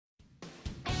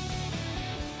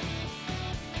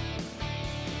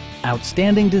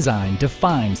Outstanding design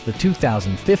defines the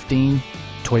 2015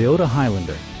 Toyota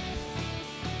Highlander.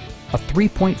 A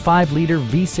 3.5-liter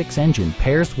V6 engine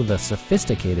pairs with a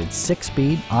sophisticated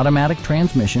 6-speed automatic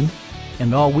transmission,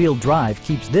 and all-wheel drive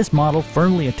keeps this model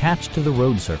firmly attached to the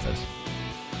road surface.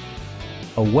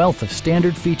 A wealth of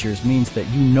standard features means that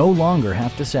you no longer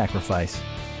have to sacrifice,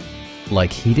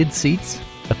 like heated seats,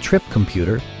 a trip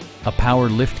computer, a power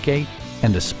liftgate,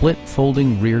 and a split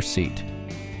folding rear seat.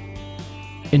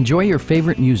 Enjoy your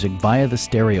favorite music via the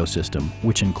stereo system,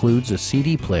 which includes a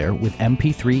CD player with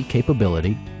MP3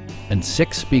 capability and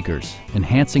 6 speakers,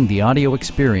 enhancing the audio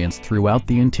experience throughout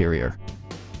the interior.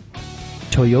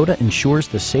 Toyota ensures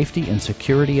the safety and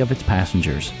security of its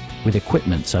passengers with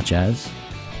equipment such as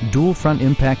dual front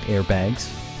impact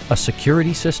airbags, a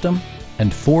security system,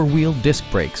 and 4-wheel disc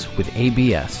brakes with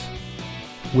ABS.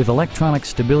 With electronic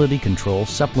stability control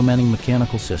supplementing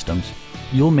mechanical systems,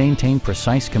 you'll maintain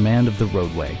precise command of the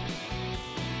roadway.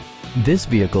 This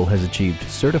vehicle has achieved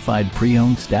certified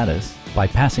pre-owned status by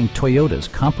passing Toyota's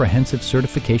comprehensive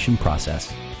certification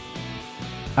process.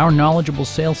 Our knowledgeable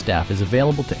sales staff is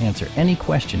available to answer any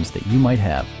questions that you might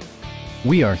have.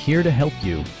 We are here to help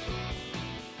you.